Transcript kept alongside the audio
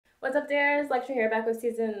What's up, dares? Lehxra here, back with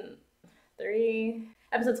season 3,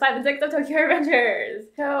 episodes 5 and 6 of Tokyo Adventures.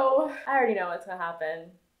 So, I already know what's gonna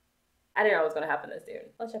happen. I didn't know what was gonna happen this soon.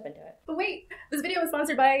 Let's jump into it. But wait, this video is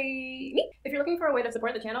sponsored by me. If you're looking for a way to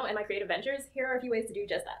support the channel and my creative ventures, here are a few ways to do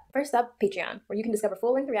just that. First up, Patreon, where you can discover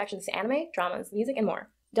full-length reactions to anime, dramas, music, and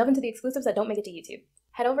more. Delve into the exclusives that don't make it to YouTube.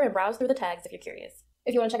 Head over and browse through the tags if you're curious.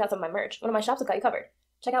 If you want to check out some of my merch, one of my shops have got you covered.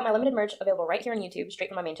 Check out my limited merch available right here on YouTube, straight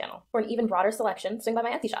from my main channel. For an even broader selection, swing by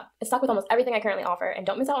my Etsy shop. It's stocked with almost everything I currently offer, and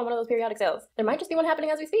don't miss out on one of those periodic sales. There might just be one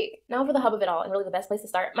happening as we speak. Now for the hub of it all, and really the best place to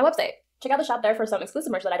start, my website. Check out the shop there for some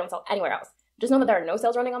exclusive merch that I don't sell anywhere else. Just know that there are no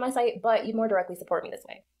sales running on my site, but you'd more directly support me this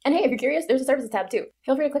way. And hey, if you're curious, there's a services tab too.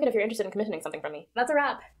 Feel free to click it if you're interested in commissioning something from me. That's a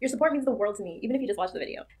wrap. Your support means the world to me, even if you just watch the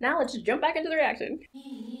video. Now let's just jump back into the reaction.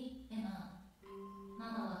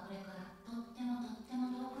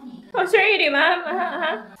 Oh, sure you do, Mom.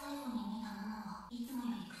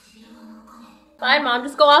 Fine, Mom.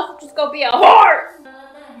 Just go off. Just go be a whore.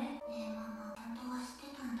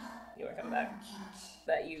 You were coming back.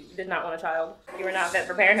 That you did not want a child. You were not fit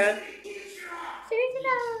for parenthood.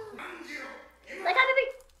 Like how did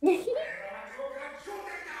we?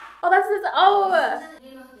 Oh, that's this. Oh.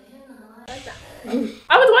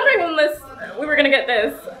 I was wondering when we were gonna get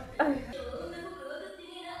this.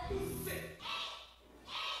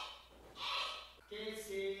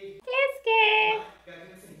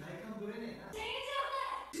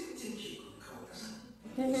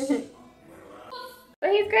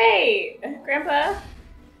 But he's great, Grandpa.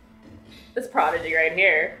 This prodigy right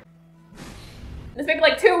here. This maybe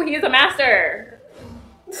like 2, he is a master.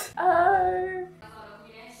 It's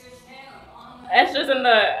just in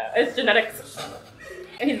it's genetics.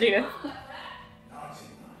 He's genius.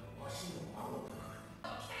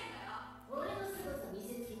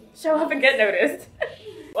 Show up and get noticed.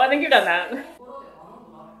 Well, I think you've done that.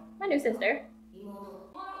 My new sister.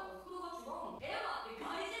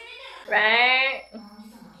 Right?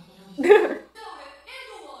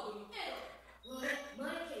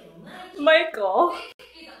 Michael.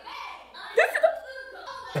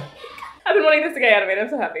 I've been wanting this to get animated, I'm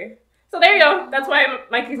so happy. So there you go, that's why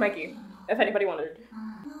Mikey's Mikey, if anybody wondered.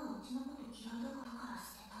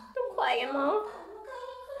 Don't cry, Mom.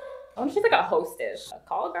 Oh, she's like a hostess. A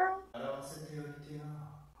call girl?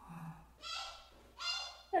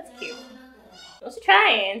 That's cute. What's she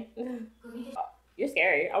trying? Oh, you're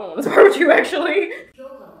scary. I won't want to spar with you, actually.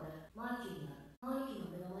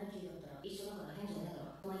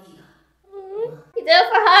 You did it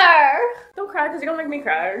for her! Don't cry, because you're gonna make me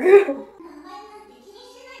cry.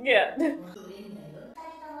 Yeah.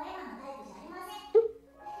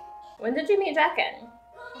 When did you meet Jacken?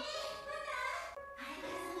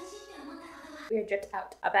 We are dripped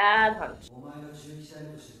out. A bad hunch.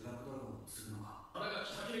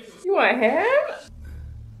 You want him?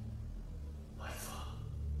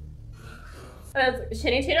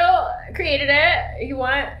 Shinichiro created it. You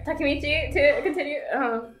want Takemichi to continue?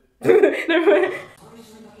 Never mind.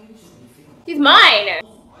 He's mine!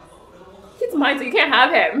 He's mine, so you can't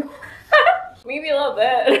have him. Maybe a little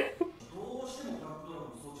bit.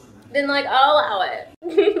 Then like, I'll allow it.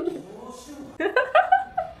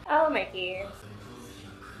 Oh, Mikey.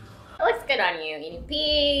 It looks good on you,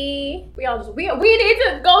 EDP. We need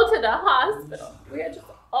to go to the hospital. We are just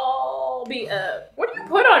all beat up. What do you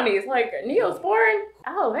put on these? Like Neosporin?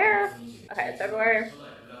 Aloe vera? Okay, it's February.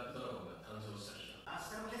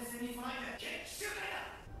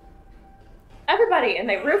 Everybody in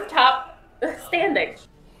the rooftop standing.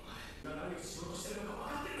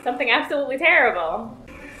 Something absolutely terrible.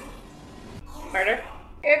 Murder.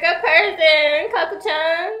 You're a good person,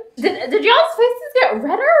 Kaku-chan. Did y'all's faces get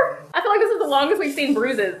redder? I feel like this is the longest we've seen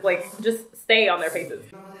bruises, like, just stay on their faces.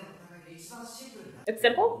 It's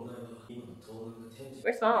simple?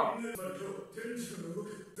 We're small.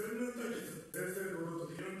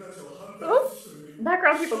 Oops.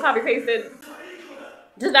 Background people copy-pasted.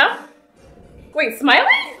 Just now? Wait, Smiley?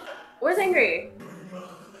 Where's Angry?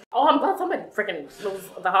 Oh, I'm glad somebody freaking knows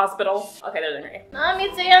the hospital. Okay, there's Angry.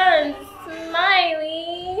 Nami-chan,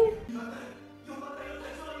 Smiley.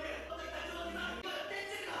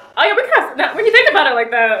 Oh yeah, we kind of, when you think about it like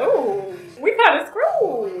that, ooh, we kind of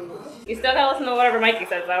screwed. You still gotta listen to whatever Mikey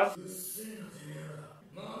says though.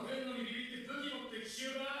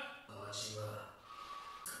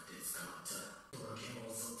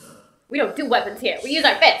 We don't do weapons here, we use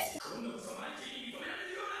our fists.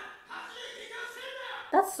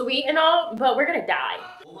 That's sweet and all, but we're gonna die.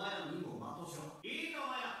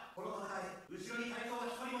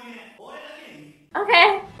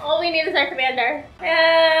 Okay, all we need is our commander.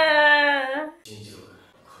 Yeah.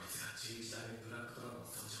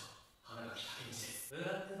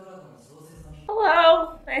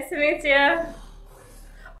 Hello, nice to meet you.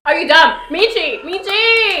 Are you dumb? Michi!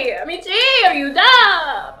 Are you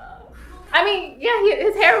dumb? I mean, yeah,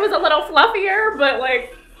 his hair was a little fluffier, but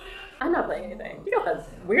like, I'm not playing anything. You know the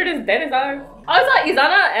weirdest dead eyes? I thought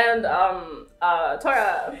Izana and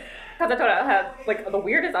Tora, Kazatora had like the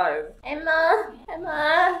weirdest eyes. Emma.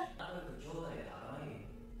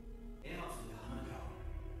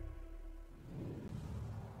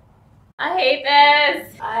 I hate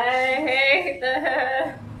this.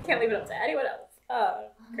 Can't leave it up to anyone else.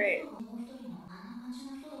 Oh, great.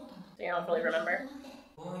 You don't really remember.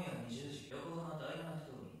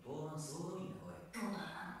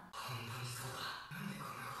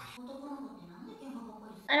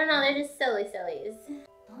 I don't know, they're just sillies.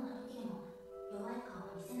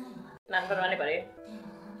 Not in front of anybody.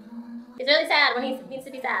 He's really sad when he needs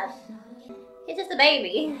to be sad. He's just a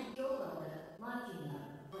baby.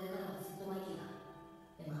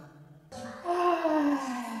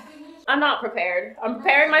 I'm not prepared. I'm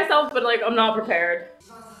preparing myself, but like, I'm not prepared.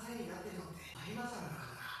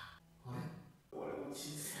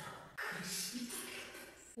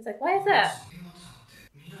 He's like, why is that?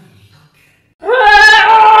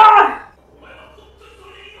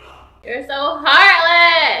 You're so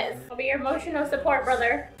heartless! I'll be your emotional support,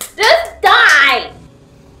 brother. Just die!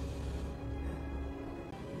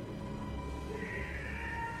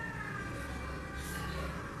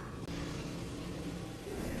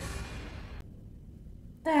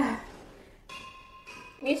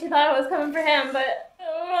 Michi thought it was coming for him, but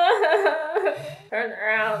turn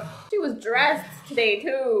around. She was dressed today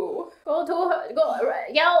too. Go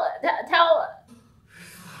yell, tell.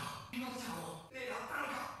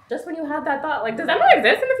 Just when you had that thought, like, does Emma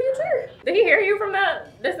exist in the future? Did he hear you from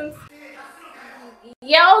that distance?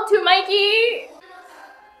 Yell to Mikey.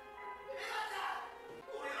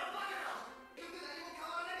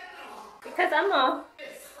 Because Emma.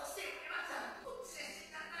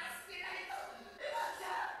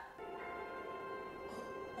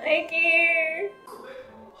 Mikey!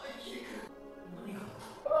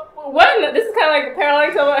 What? This is kind of like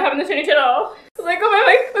parallel to what happened to Shinichiro. Like, oh my,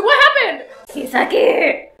 like, what happened?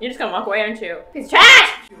 Kisaki! You're just gonna walk away, aren't you? Piece of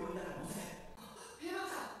trash!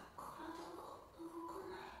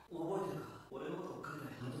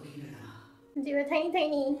 You were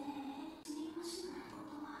tiny.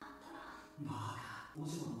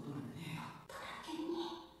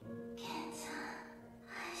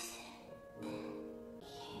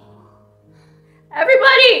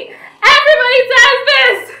 Everybody says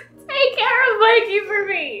this! Take care of Mikey for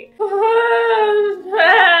me!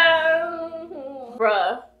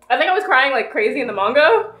 Bruh. I think I was crying like crazy in the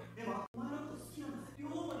manga.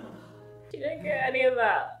 She didn't get any of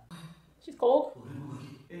that. She's cold.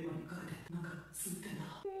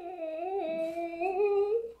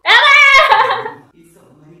 Emma!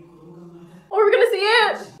 Oh, we're gonna see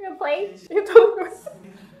it! We're gonna play.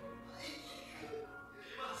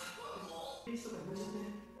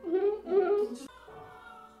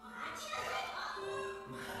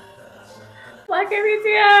 Black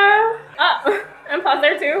Aritia! And pause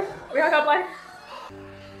there too. We all got black.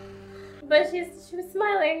 But she was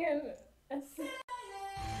smiling and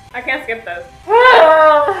I can't skip this.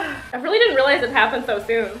 I really didn't realize it happened so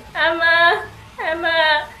soon. Emma!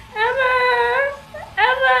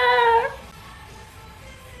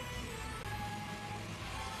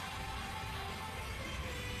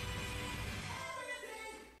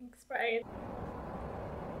 Thanks, Brian.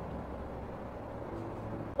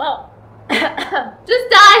 Well, just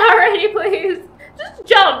die already, please. Just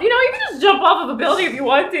jump. You know, you can just jump off of a building if you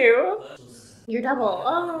want to. You're double.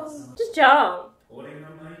 Oh, just jump.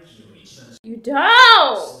 You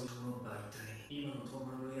don't.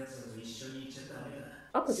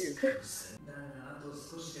 I'm confused.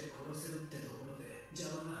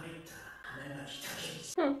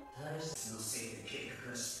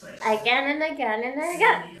 Again and again and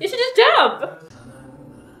again. You should just jump.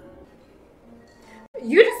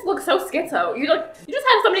 You just look so schizo. You just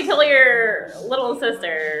had somebody kill your little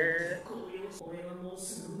sister.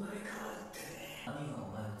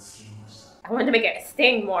 I wanted to make it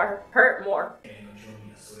sting more, hurt more.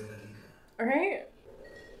 Alright.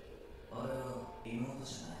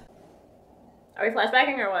 Are we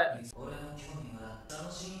flashbacking or what?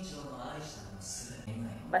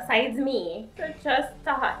 Besides me, so just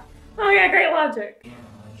die. Oh yeah, great logic.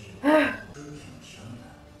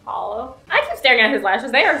 Hollow. I keep staring at his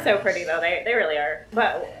lashes. They are so pretty though. They really are.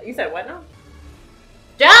 But you said what now?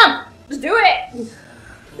 Jump! Just do it!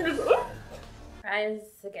 Rise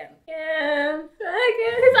again. Again.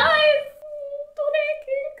 His eyes!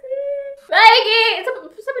 Mikey!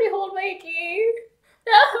 Somebody hold Mikey!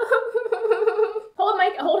 No!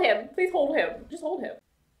 hold him. Just hold him.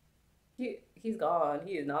 He's gone.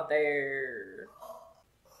 He is not there.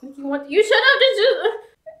 You should have just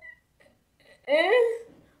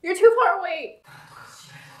you're too far away.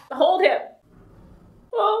 Hold him.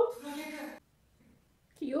 Oh. Can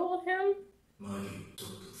you hold him?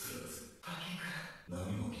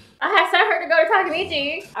 I sent her to go to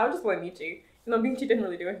Takemichi. I would just blame Michi. No, Michi didn't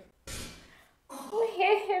really do it. Oh,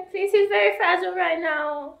 please, he's very fragile right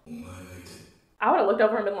now. I would have looked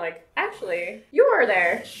over and been like, actually, you were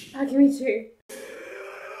there. Takemichi.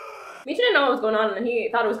 Michi didn't know what was going on and he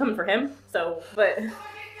thought it was coming for him. So, but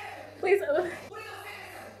please.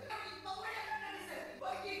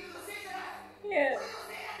 Yeah.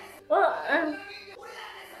 Well,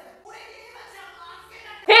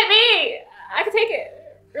 hit me! I can take it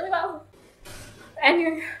really well. And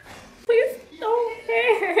you, please don't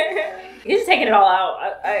care. He's just taking it all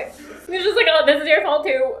out. He's just like, oh, this is your fault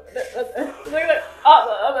too.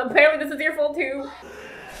 Apparently this is your fault too.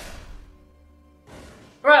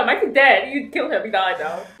 Bro, Mike's dead. You killed him. He died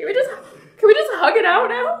now. Can we just hug it out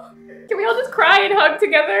now? Can we all just cry and hug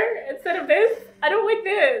together instead of this? I don't like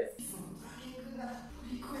this.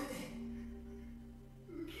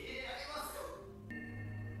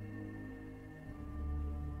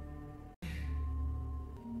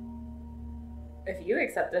 If you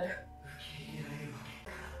accepted,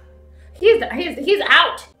 he's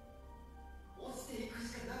out.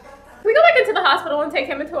 Can we go back into the hospital and take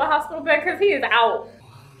him into a hospital bed because he is out?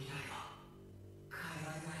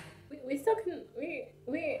 We still can we.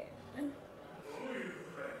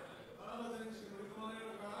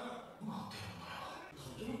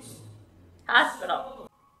 Hospital.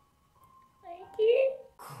 Mikey.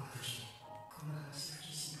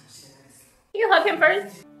 You hug him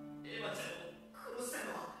first.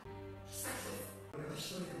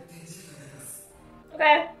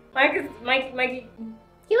 Okay, Mikey.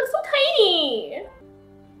 He looks so tiny.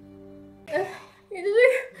 You just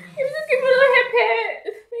give him a little hip hit,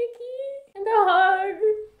 Mikey, and a hug.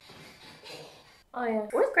 Oh yeah,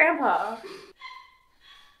 where's Grandpa?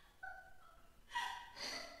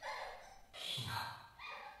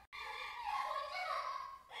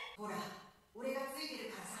 I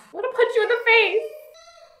want to punch you in the face.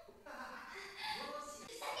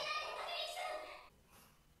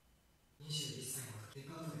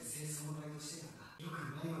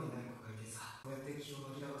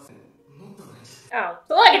 Oh,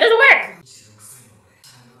 so look, it doesn't work!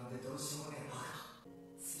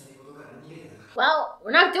 Well,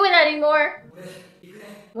 we're not doing that anymore. I'm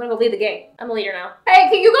gonna go lead the game. I'm the leader now. Hey,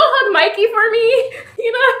 can you go hug Mikey for me?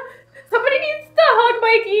 You know, somebody needs to hug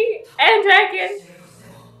Mikey and Dragon.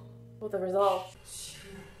 With the resolve.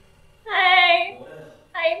 Hi.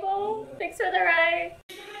 Hi, Bo. Thanks for the ride.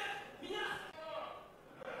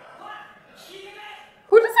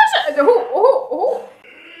 Who just said who?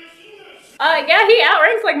 Yeah, he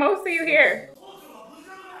outranks like most of you here.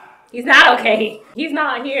 He's not okay. He's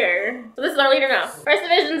not here. So this is our leader now. First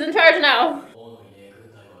Division's in charge now.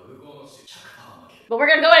 But we're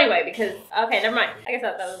gonna go anyway because, okay, never mind. I guess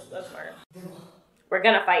that was smarter. We're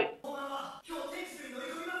gonna fight.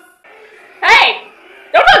 Hey!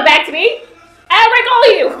 Don't talk back to me! I outrank all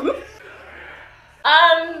of you!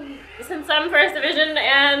 Since I'm First Division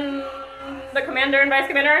and the commander and vice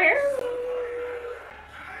commander are here.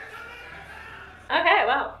 Okay,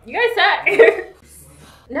 well, you guys suck.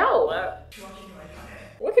 No.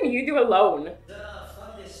 What can you do alone?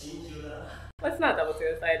 Let's not double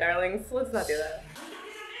suicide, darlings. Let's not do that.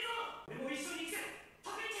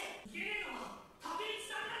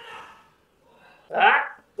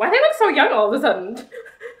 Why do they look so young all of a sudden?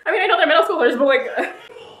 I mean, I know they're middle schoolers, but like...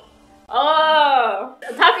 Oh,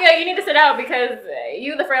 Takuya, you need to sit out because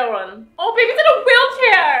you the frail one. Oh, baby's in a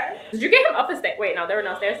wheelchair! Did you get him up the stairs? Wait, no, there were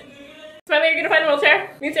no stairs. Smiley, are you gonna find a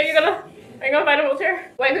wheelchair? Are you gonna find a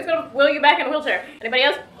wheelchair? Wait, who's gonna wheel you back in a wheelchair? Anybody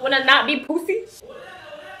else wanna not be pussy?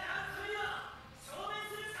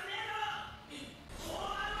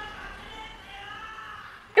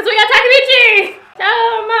 Cause we got Takemichi!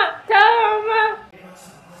 Toma!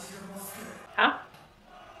 Huh?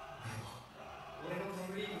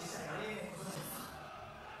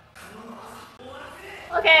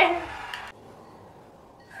 Okay.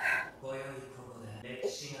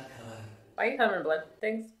 Why are you covered in blood?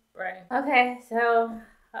 Thanks, Brian. Okay, so,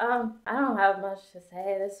 I don't have much to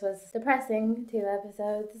say. This was depressing 2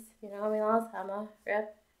 episodes. You know, we lost Emma.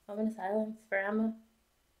 Rip. Moment of silence for Emma.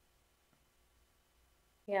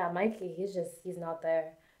 Yeah, Mikey, he's not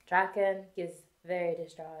there. Draken, he's very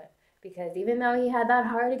distraught. Because even though he had that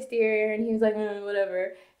hard exterior and he was like,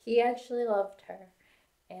 whatever, he actually loved her.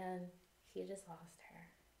 And he just lost her.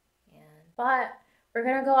 But We're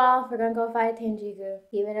gonna go off. We're gonna go fight Tenjiku.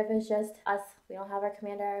 Even if it's just us. We don't have our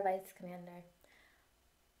commander, our vice commander.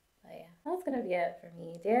 But yeah, that's gonna be it for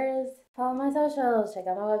me, dears. Follow my socials. Check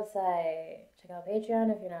out my website. Check out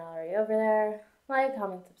Patreon if you're not already over there. Like,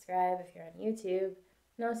 comment, subscribe if you're on YouTube.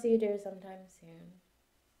 And I'll see you dears sometime soon.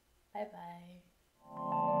 Bye-bye.